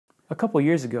A couple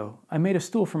years ago, I made a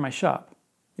stool for my shop.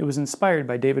 It was inspired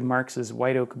by David Marks's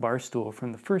white oak bar stool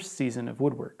from the first season of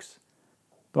Woodworks.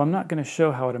 Though I'm not going to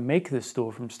show how to make this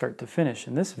stool from start to finish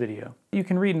in this video, you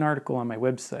can read an article on my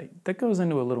website that goes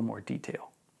into a little more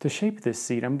detail. To shape this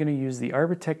seat, I'm going to use the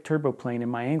ArborTech TURBOPlane in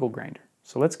my angle grinder,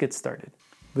 so let's get started.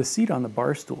 The seat on the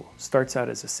bar stool starts out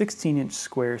as a 16-inch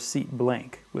square seat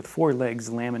blank with 4 legs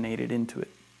laminated into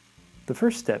it. The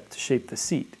first step to shape the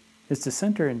seat is to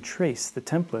center and trace the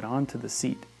template onto the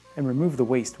seat and remove the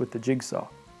waste with the jigsaw.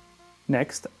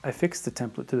 Next, I fix the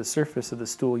template to the surface of the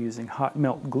stool using hot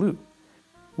melt glue.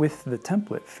 With the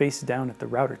template face down at the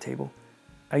router table,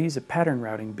 I use a pattern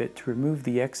routing bit to remove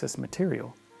the excess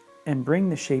material and bring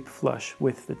the shape flush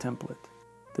with the template.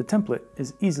 The template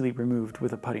is easily removed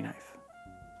with a putty knife.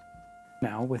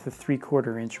 Now, with a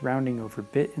 3/4 inch rounding over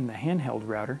bit in the handheld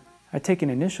router, I take an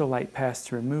initial light pass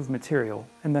to remove material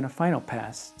and then a final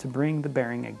pass to bring the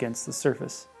bearing against the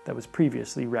surface that was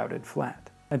previously routed flat.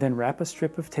 I then wrap a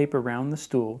strip of tape around the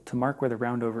stool to mark where the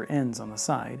roundover ends on the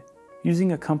side,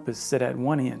 using a compass set at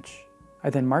 1 inch. I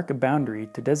then mark a boundary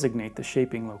to designate the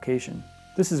shaping location.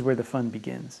 This is where the fun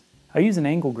begins. I use an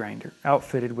angle grinder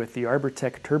outfitted with the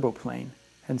ArborTech TURBOPlane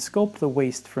and sculpt the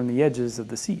waste from the edges of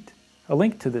the seat. A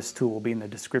link to this tool will be in the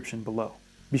description below.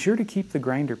 Be sure to keep the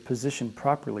grinder positioned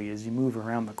properly as you move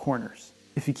around the corners.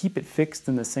 If you keep it fixed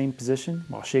in the same position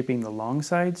while shaping the long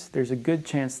sides, there's a good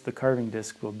chance the carving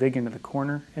disc will dig into the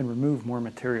corner and remove more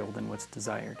material than what's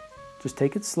desired. Just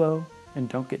take it slow and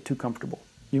don't get too comfortable.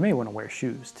 You may want to wear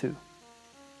shoes too.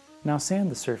 Now sand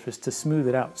the surface to smooth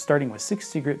it out, starting with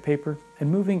 60 grit paper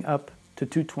and moving up to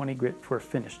 220 grit for a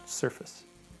finished surface.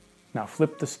 Now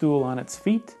flip the stool on its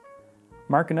feet,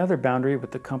 mark another boundary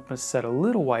with the compass set a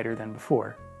little wider than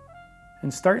before,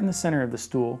 and start in the center of the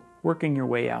stool, working your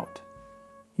way out.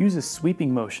 Use a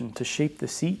sweeping motion to shape the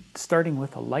seat, starting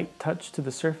with a light touch to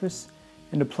the surface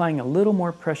and applying a little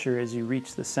more pressure as you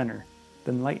reach the center,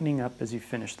 then lightening up as you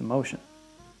finish the motion.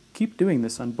 Keep doing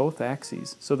this on both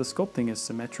axes so the sculpting is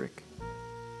symmetric.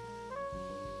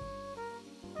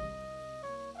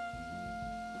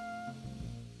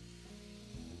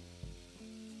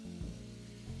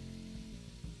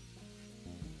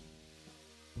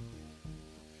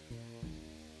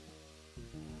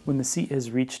 When the seat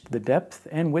has reached the depth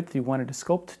and width you wanted to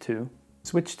sculpt to,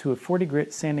 switch to a 40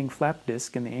 grit sanding flap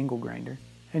disc in the angle grinder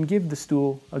and give the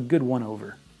stool a good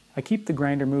one-over. I keep the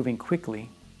grinder moving quickly,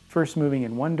 first moving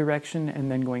in one direction and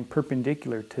then going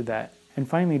perpendicular to that, and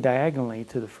finally diagonally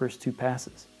to the first 2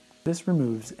 passes. This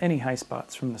removes any high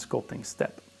spots from the sculpting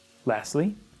step.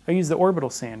 Lastly, I use the orbital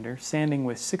sander, sanding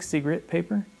with 60 grit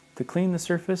paper to clean the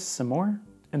surface some more,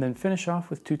 and then finish off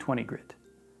with 220 grit.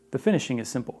 The finishing is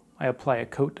simple. I apply a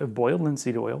coat of boiled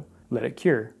linseed oil, let it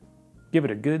cure, give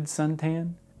it a good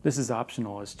suntan, this is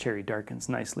optional as cherry darkens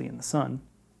nicely in the sun,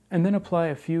 and then apply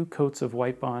a few coats of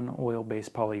wipe-on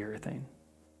oil-based polyurethane.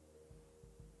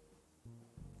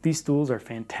 These stools are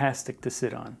fantastic to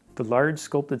sit on. The large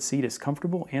sculpted seat is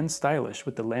comfortable and stylish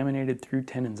with the laminated through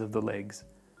tenons of the legs.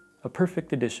 A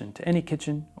perfect addition to any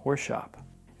kitchen or shop.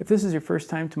 If this is your first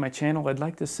time to my channel, I'd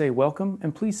like to say welcome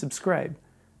and please subscribe.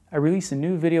 I release a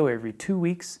new video every 2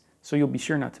 weeks, so you'll be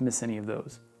sure not to miss any of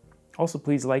those. Also,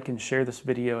 please like and share this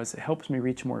video as it helps me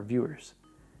reach more viewers.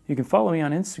 You can follow me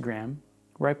on Instagram,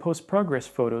 where I post progress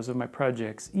photos of my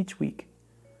projects each week.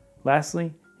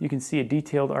 Lastly, you can see a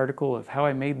detailed article of how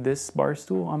I made this bar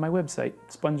stool on my website,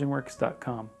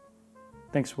 spunjinworks.com.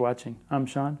 Thanks for watching. I'm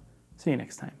Sean. See you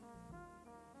next time.